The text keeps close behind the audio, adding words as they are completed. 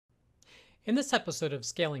In this episode of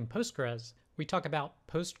Scaling Postgres, we talk about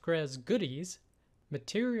Postgres goodies,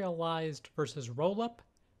 materialized versus rollup,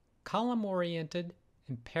 column-oriented,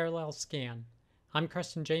 and parallel scan. I'm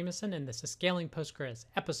Preston Jameson, and this is Scaling Postgres,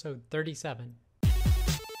 episode 37.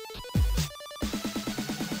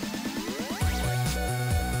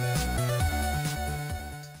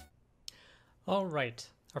 All right,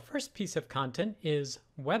 our first piece of content is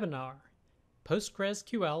webinar.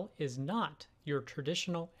 PostgreSQL is not your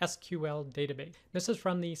traditional SQL database. This is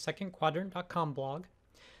from the secondquadrant.com blog.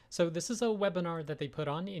 So this is a webinar that they put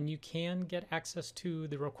on, and you can get access to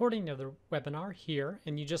the recording of the webinar here,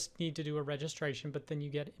 and you just need to do a registration, but then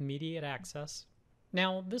you get immediate access.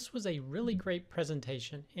 Now, this was a really great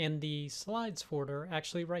presentation, and the slides for it are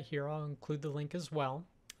actually right here. I'll include the link as well.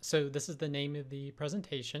 So this is the name of the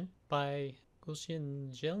presentation by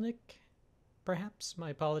Gulshian Jelnik. Perhaps.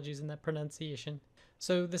 My apologies in that pronunciation.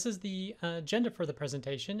 So this is the agenda for the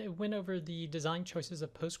presentation. It went over the design choices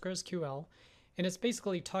of PostgreSQL, and it's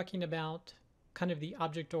basically talking about kind of the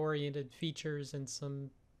object-oriented features and some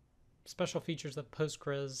special features of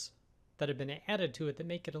Postgres that have been added to it that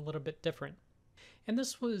make it a little bit different. And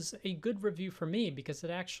this was a good review for me because it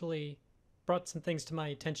actually brought some things to my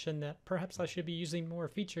attention that perhaps I should be using more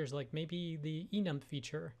features, like maybe the enum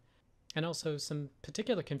feature, and also some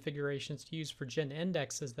particular configurations to use for gen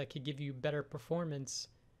indexes that could give you better performance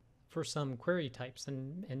for some query types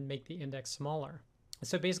and make the index smaller.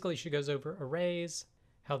 So basically she goes over arrays,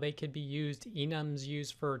 how they could be used, enums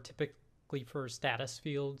used for typically for status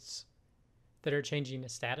fields that are changing a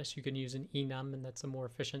status. You can use an enum, and that's a more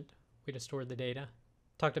efficient way to store the data.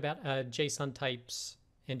 Talked about JSON types,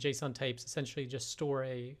 and JSON types essentially just store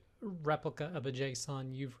a replica of a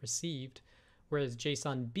JSON you've received, whereas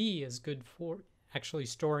JSON-B is good for actually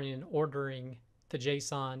storing and ordering the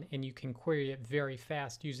JSON, and you can query it very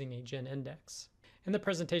fast using a gen index. And the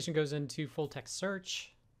presentation goes into full text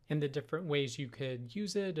search and the different ways you could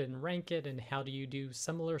use it and rank it, and how do you do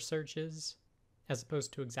similar searches as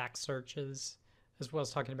opposed to exact searches, as well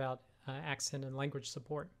as talking about accent and language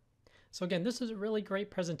support. So again, this is a really great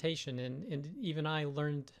presentation, and even I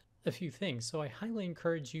learned a few things. So I highly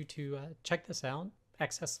encourage you to check this out,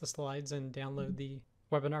 access the slides, and download the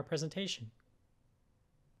webinar presentation.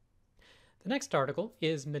 The next article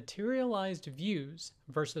is Materialized Views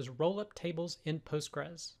versus Rollup Tables in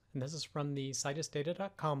Postgres. And this is from the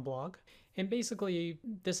citusdata.com blog. And basically,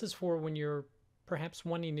 this is for when you're perhaps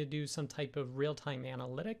wanting to do some type of real-time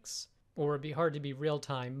analytics, or it'd be hard to be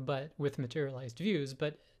real-time, but with materialized views,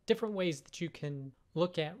 but different ways that you can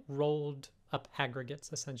look at rolled up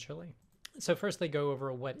aggregates, essentially. So first they go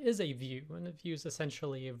over what is a view, and a view is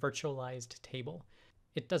essentially a virtualized table.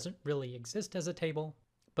 It doesn't really exist as a table,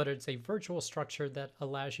 but it's a virtual structure that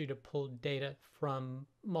allows you to pull data from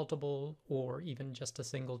multiple or even just a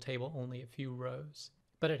single table, only a few rows.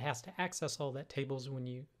 But it has to access all of those tables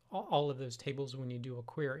when you do a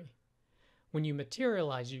query. When you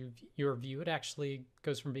materialize your view, it actually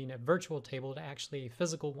goes from being a virtual table to actually a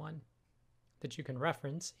physical one that you can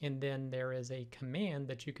reference, and then there is a command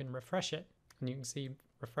that you can refresh it, and you can see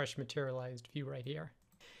refresh materialized view right here.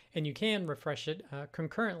 And you can refresh it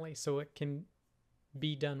concurrently, so it can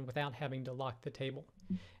be done without having to lock the table.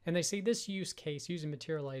 And they say this use case, using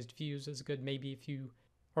materialized views, is good maybe if you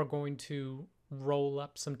are going to roll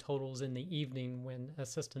up some totals in the evening when a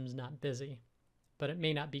system's not busy, but it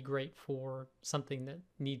may not be great for something that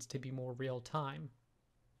needs to be more real time.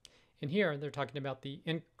 And here they're talking about the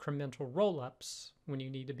incremental roll-ups when you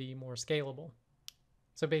need to be more scalable.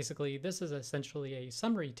 So basically, this is essentially a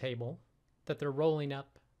summary table that they're rolling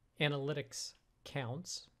up analytics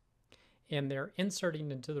counts, and they're inserting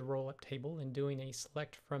into the roll-up table and doing a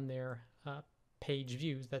select from their page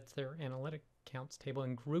views, that's their analytic counts table,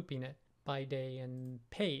 and grouping it by day and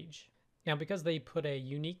page. Now, because they put a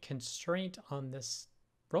unique constraint on this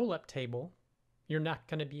roll-up table, you're not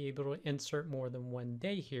going to be able to insert more than one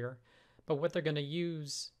day here, but what they're going to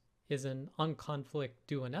use is an onConflict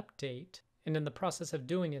do an update, and in the process of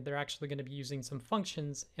doing it, they're actually going to be using some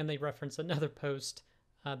functions, and they reference another post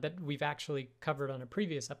that we've actually covered on a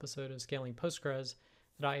previous episode of Scaling Postgres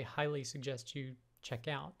that I highly suggest you check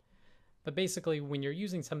out. But basically, when you're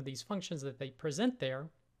using some of these functions that they present there,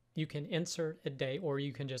 you can insert a day, or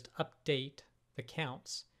you can just update the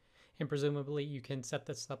counts. And presumably you can set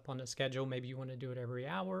this up on a schedule. Maybe you want to do it every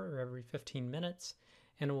hour or every 15 minutes,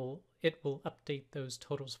 and it will update those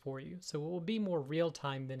totals for you. So it will be more real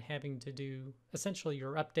time than having to do, essentially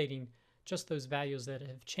you're updating just those values that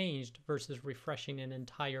have changed versus refreshing an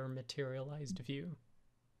entire materialized view.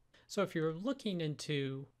 So if you're looking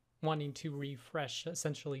into wanting to refresh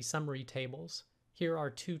essentially summary tables, here are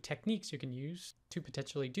 2 techniques you can use to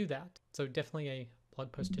potentially do that. So definitely a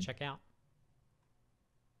blog post to check out.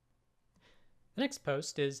 The next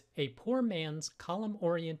post is a poor man's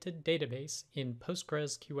column-oriented database in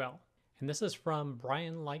PostgreSQL. And this is from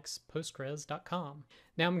brianlikespostgres.com.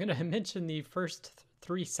 Now I'm going to mention the first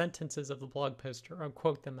 3 sentences of the blog post, or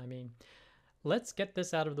quote them, I mean. Let's get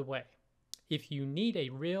this out of the way. If you need a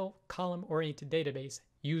real column-oriented database,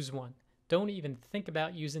 use one. Don't even think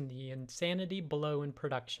about using the insanity below in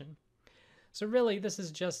production. So really, this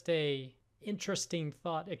is just a interesting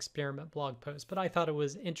thought experiment blog post, but I thought it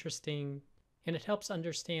was interesting, and it helps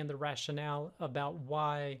understand the rationale about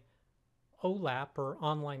why OLAP, or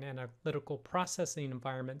online analytical processing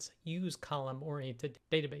environments, use column-oriented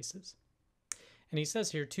databases. And he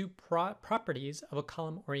says here 2 properties of a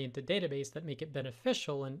column-oriented database that make it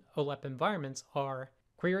beneficial in OLAP environments are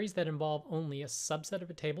queries that involve only a subset of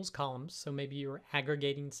a table's columns, so maybe you're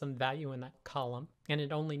aggregating some value in that column, and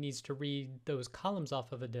it only needs to read those columns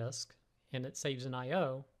off of a disk, and it saves an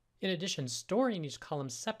I/O. In addition, storing each column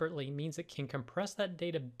separately means it can compress that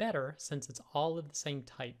data better since it's all of the same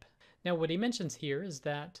type. Now what he mentions here is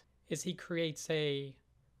he creates a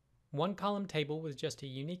 1-column table with just a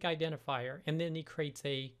unique identifier, and then he creates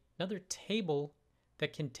another table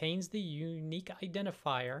that contains the unique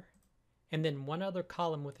identifier, and then 1 other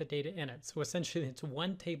column with the data in it. So essentially it's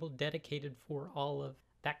 1 table dedicated for all of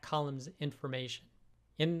that column's information.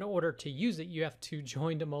 In order to use it, you have to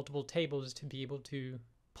join to multiple tables to be able to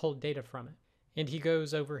pull data from it. And he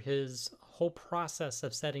goes over his whole process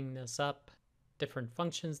of setting this up, different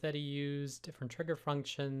functions that he used, different trigger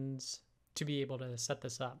functions to be able to set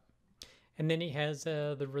this up. And then he has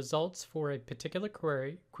the results for a particular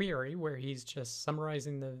query where he's just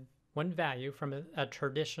summarizing the 1 value from a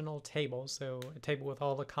traditional table, so a table with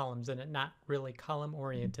all the columns in it, not really column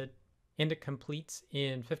oriented, and it completes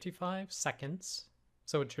in 55 seconds.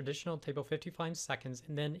 So a traditional table, 55 seconds,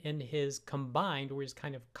 and then in his combined, where he's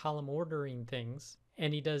kind of column ordering things,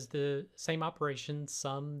 and he does the same operation,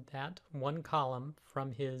 sum that 1 column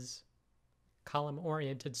from his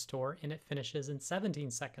column-oriented store, and it finishes in 17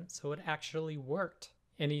 seconds. So it actually worked.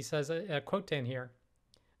 And he says a quote in here,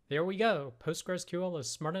 "There we go. PostgreSQL is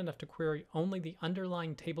smart enough to query only the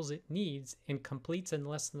underlying tables it needs and completes in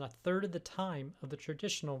less than 1/3 of the time of the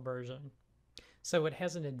traditional version." So it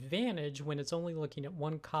has an advantage when it's only looking at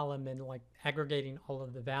 1 column and like aggregating all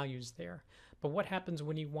of the values there. But what happens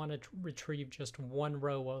when you want to retrieve just 1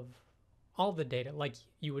 row of all the data, like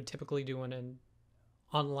you would typically do in an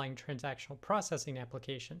online transactional processing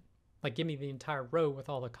application? Like, give me the entire row with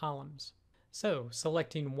all the columns. So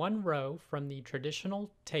selecting 1 row from the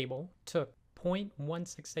traditional table took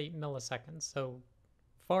 0.168 milliseconds, so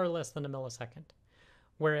far less than a millisecond.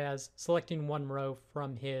 Whereas selecting 1 row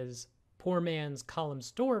from his poor man's column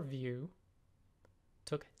store view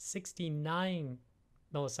took 69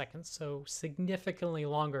 milliseconds, so significantly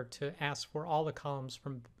longer to ask for all the columns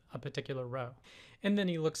from a particular row. And then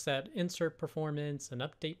he looks at insert performance and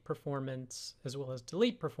update performance, as well as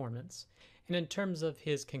delete performance. And in terms of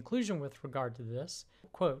his conclusion with regard to this,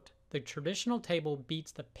 quote, "The traditional table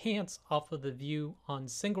beats the pants off of the view on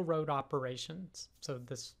single row operations." So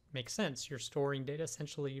this makes sense. You're storing data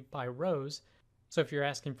essentially by rows. So if you're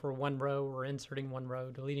asking for 1 row or inserting 1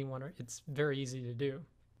 row, deleting 1 row, it's very easy to do.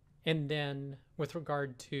 And then with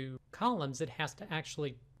regard to columns, it has to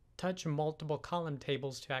actually touch multiple column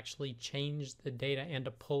tables to actually change the data and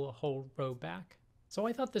to pull a whole row back. So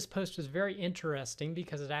I thought this post was very interesting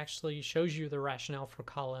because it actually shows you the rationale for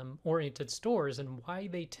column-oriented stores and why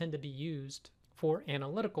they tend to be used for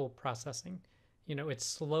analytical processing. You know, it's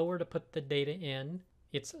slower to put the data in.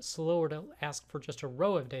 It's slower to ask for just a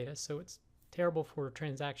row of data, so it's terrible for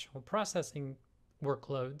transactional processing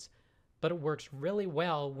workloads, but it works really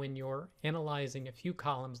well when you're analyzing a few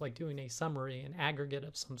columns, like doing a summary, an aggregate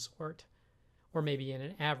of some sort, or maybe in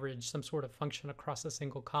an average, some sort of function across a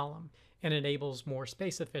single column, and enables more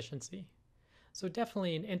space efficiency. So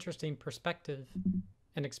definitely an interesting perspective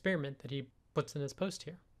and experiment that he puts in his post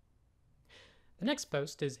here. The next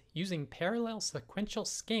post is using parallel sequential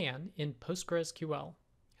scan in PostgreSQL,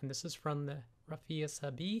 and this is from the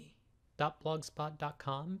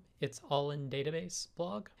rafiasabi.blogspot.com. It's all in database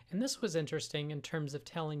blog. And this was interesting in terms of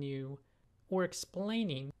telling you or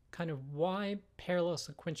explaining kind of why parallel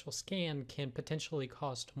sequential scan can potentially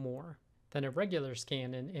cost more than a regular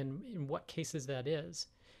scan and in what cases that is.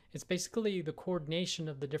 It's basically the coordination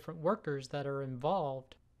of the different workers that are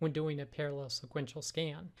involved when doing a parallel sequential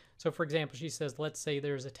scan. So for example, she says, let's say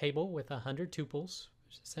there's a table with 100 tuples,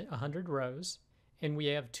 100 rows, and we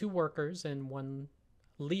have 2 workers and 1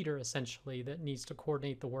 leader essentially that needs to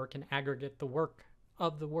coordinate the work and aggregate the work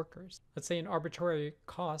of the workers. Let's say an arbitrary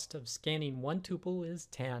cost of scanning one tuple is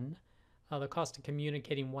 10. The cost of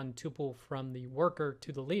communicating one tuple from the worker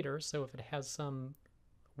to the leader, so if it has some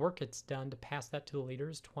work it's done to pass that to the leader,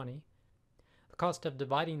 is 20. The cost of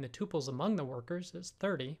dividing the tuples among the workers is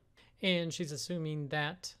 30. And she's assuming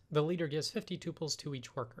that the leader gives 50 tuples to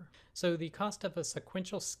each worker. So the cost of a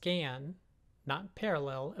sequential scan, not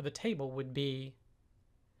parallel, of a table would be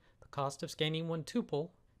the cost of scanning one tuple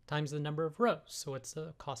times the number of rows. So it's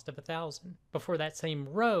a cost of 1,000. But for that same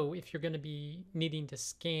row, if you're going to be needing to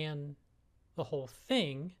scan the whole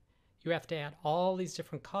thing, you have to add all these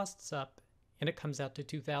different costs up, and it comes out to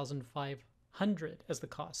 2,500 as the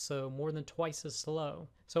cost, so more than twice as slow.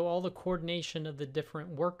 So all the coordination of the different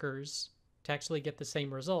workers to actually get the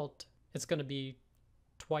same result, it's going to be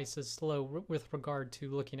twice as slow with regard to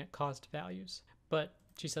looking at cost values. But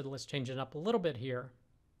she said, let's change it up a little bit here.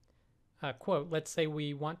 Quote, let's say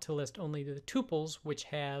we want to list only the tuples which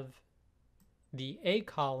have the A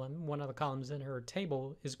column, one of the columns in her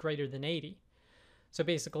table, is greater than 80. So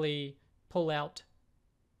basically pull out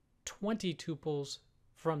 20 tuples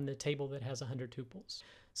from the table that has 100 tuples.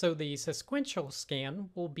 So the sequential scan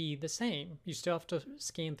will be the same. You still have to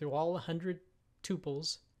scan through all 100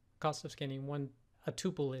 tuples. Cost of scanning a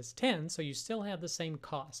tuple is 10, so you still have the same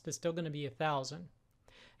cost. It's still going to be 1,000.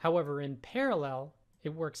 However, in parallel,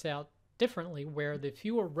 it works out differently, where the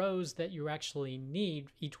fewer rows that you actually need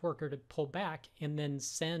each worker to pull back and then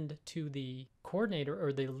send to the coordinator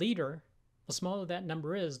or the leader, the smaller that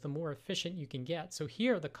number is, the more efficient you can get. So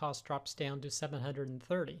here the cost drops down to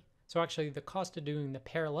 730. So actually the cost of doing the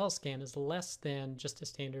parallel scan is less than just a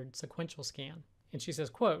standard sequential scan. And she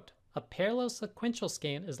says, quote, a parallel sequential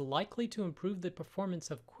scan is likely to improve the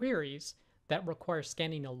performance of queries that require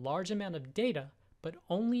scanning a large amount of data, but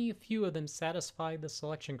only a few of them satisfy the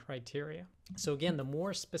selection criteria. So again, the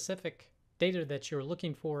more specific data that you're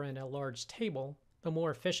looking for in a large table, the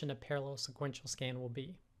more efficient a parallel sequential scan will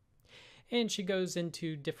be. And she goes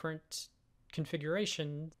into different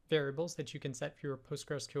configuration variables that you can set for your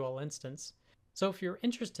PostgreSQL instance. So if you're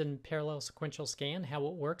interested in parallel sequential scan, how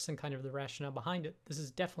it works and kind of the rationale behind it, this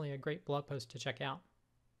is definitely a great blog post to check out.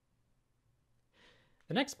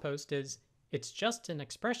 The next post is, it's just an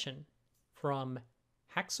expression, from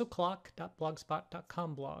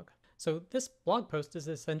hacksoclock.blogspot.com blog. So this blog post is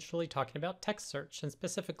essentially talking about text search, and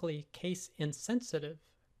specifically case-insensitive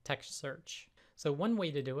text search. So one way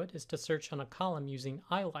to do it is to search on a column using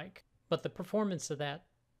ILike, but the performance of that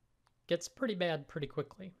gets pretty bad pretty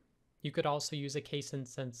quickly. You could also use a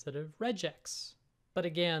case-insensitive regex, but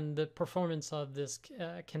again, the performance of this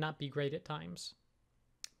cannot be great at times.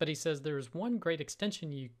 But he says there's one great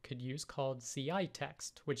extension you could use called CI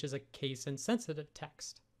text, which is a case-insensitive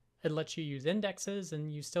text. It lets you use indexes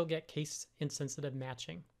and you still get case-insensitive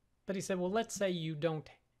matching. But he said, well, let's say you don't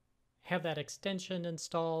have that extension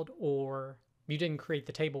installed, or you didn't create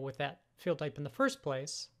the table with that field type in the first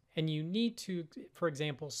place, and you need to, for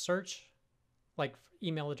example, search, like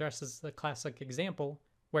email address is the classic example,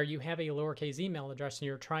 where you have a lowercase email address and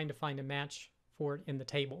you're trying to find a match for it in the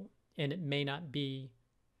table, and it may not be,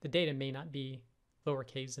 the data may not be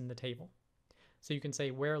lowercase in the table. So you can say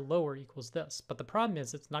where lower equals this, but the problem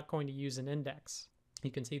is it's not going to use an index. You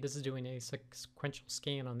can see this is doing a sequential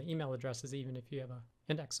scan on the email addresses even if you have an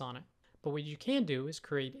index on it. But what you can do is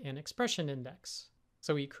create an expression index.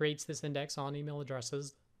 So he creates this index on email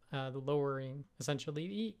addresses, the lowering essentially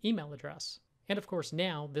the email address. And of course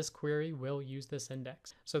now this query will use this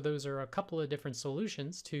index. So those are a couple of different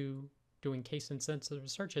solutions to doing case-insensitive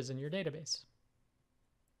searches in your database.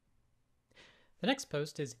 The next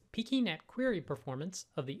post is peeking at query performance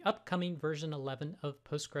of the upcoming version 11 of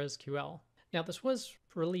PostgreSQL. Now this was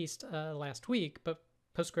released last week, but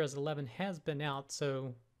Postgres 11 has been out,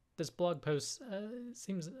 so this blog post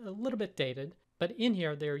seems a little bit dated, but in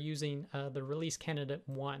here they're using the release candidate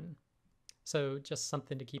 1, so just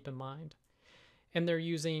something to keep in mind. And they're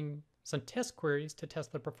using some test queries to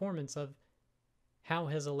test the performance of how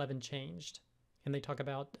has 11 changed. And they talk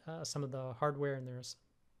about some of the hardware, and there's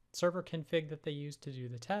server config that they use to do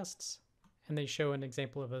the tests, and they show an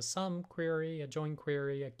example of a sum query, a join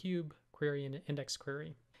query, a cube query, and an index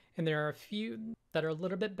query. And there are a few that are a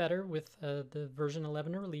little bit better with the version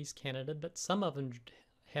 11 release candidate, but some of them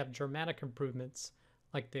have dramatic improvements,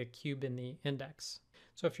 like the cube and the index.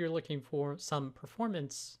 So if you're looking for some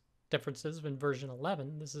performance differences in version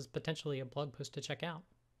 11, this is potentially a blog post to check out.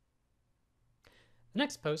 The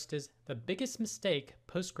next post is the biggest mistake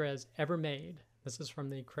Postgres ever made. This is from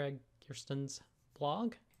the Craig Kirsten's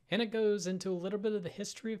blog, and it goes into a little bit of the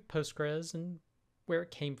history of Postgres and where it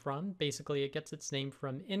came from. Basically, it gets its name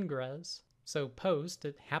from Ingress, So post,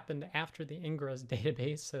 it happened after the Ingress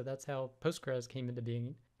database, so that's how Postgres came into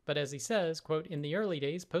being. But as he says, quote, in the early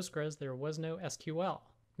days, Postgres, there was no SQL.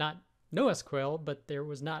 Not no SQL, but there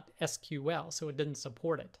was not SQL, so it didn't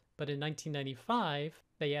support it. But in 1995,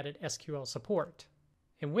 they added SQL support.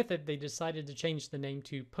 And with it, they decided to change the name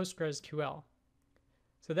to PostgreSQL.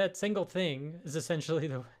 So that single thing is essentially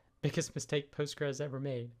the biggest mistake Postgres ever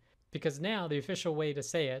made. Because now the official way to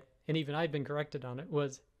say it, and even I've been corrected on it,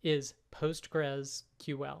 is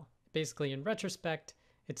PostgreSQL. Basically, in retrospect,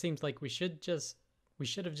 it seems like we should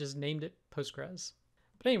have just named it Postgres.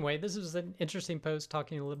 But anyway, this was an interesting post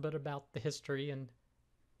talking a little bit about the history and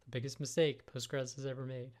the biggest mistake Postgres has ever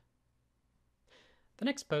made. The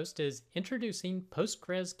next post is introducing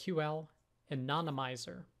PostgreSQL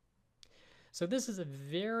Anonymizer. So this is a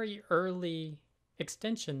very early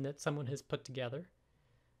extension that someone has put together,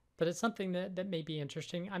 but it's something that may be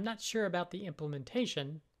interesting. I'm not sure about the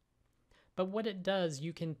implementation, but what it does,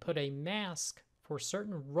 you can put a mask for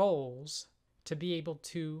certain roles to be able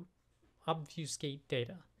to obfuscate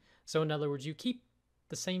data. So in other words, you keep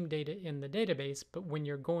the same data in the database, but when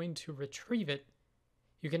you're going to retrieve it,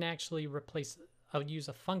 you can actually use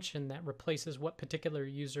a function that replaces what particular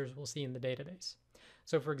users will see in the database.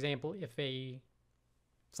 So for example, if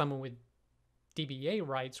someone with DBA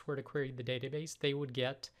rights were to query the database, they would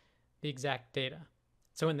get the exact data.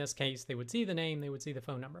 So in this case, they would see the name, they would see the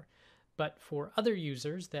phone number. But for other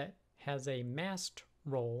users that has a masked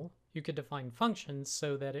role, you could define functions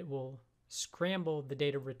so that it will scramble the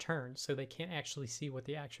data returned so they can't actually see what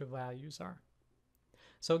the actual values are.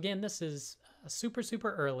 So again, this is super,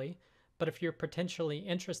 super early, but if you're potentially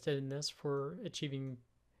interested in this for achieving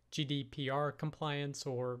GDPR compliance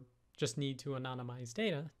or just need to anonymize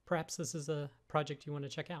data, perhaps this is a project you want to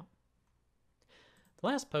check out. The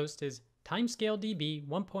last post is TimescaleDB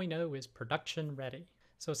 1.0 is production ready.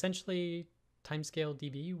 So essentially,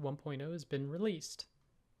 TimescaleDB 1.0 has been released.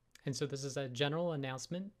 And so this is a general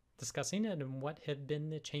announcement discussing it and what have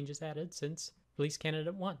been the changes added since release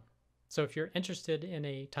candidate 1. So if you're interested in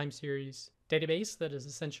a time series database that is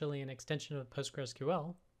essentially an extension of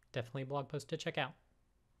PostgreSQL, definitely a blog post to check out.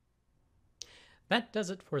 That does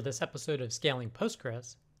it for this episode of Scaling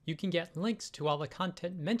Postgres. You can get links to all the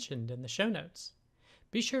content mentioned in the show notes.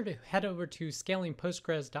 Be sure to head over to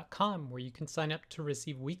scalingpostgres.com where you can sign up to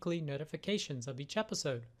receive weekly notifications of each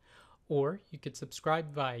episode, or you could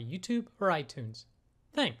subscribe via YouTube or iTunes.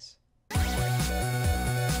 Thanks.